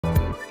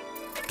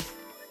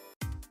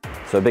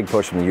So a big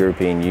push from the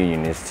European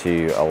Union is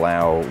to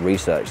allow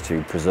research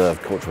to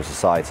preserve cultural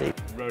society.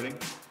 Rolling.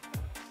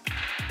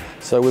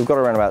 So we've got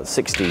around about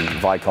 60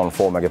 Vicon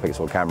 4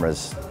 megapixel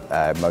cameras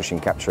motion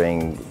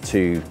capturing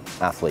 2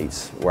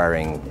 athletes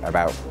wearing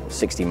about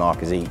 60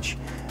 markers each,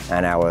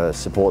 and our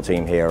support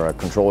team here are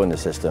controlling the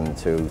system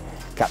to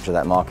capture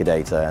that marker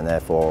data and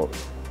therefore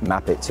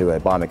map it to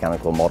a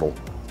biomechanical model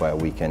where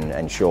we can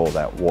ensure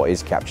that what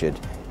is captured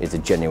is a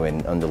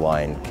genuine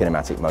underlying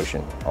kinematic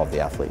motion of the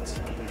athletes.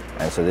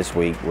 And so this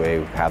week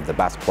we have the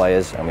Basque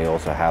players and we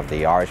also have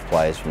the Irish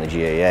players from the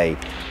GAA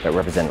that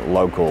represent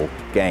local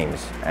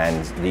games,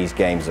 and these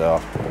games are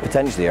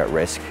potentially at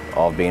risk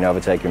of being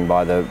overtaken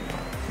by the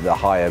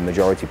higher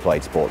majority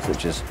played sports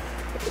such as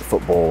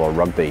football or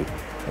rugby.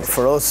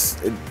 For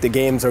us, the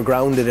games are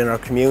grounded in our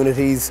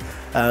communities.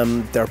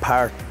 They're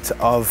part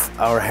of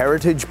our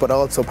heritage but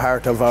also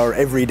part of our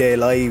everyday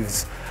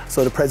lives.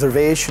 So the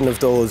preservation of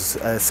those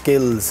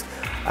skills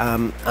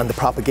and the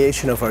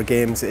propagation of our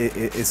games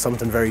is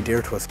something very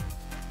dear to us.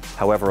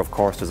 However, of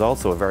course, there's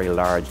also a very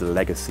large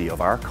legacy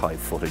of archive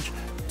footage,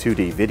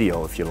 2D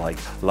video, if you like,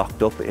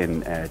 locked up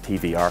in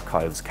TV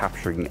archives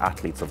capturing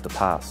athletes of the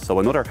past. So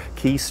another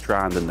key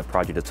strand in the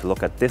project is to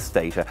look at this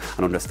data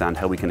and understand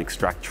how we can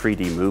extract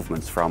 3D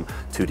movements from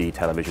 2D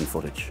television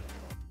footage.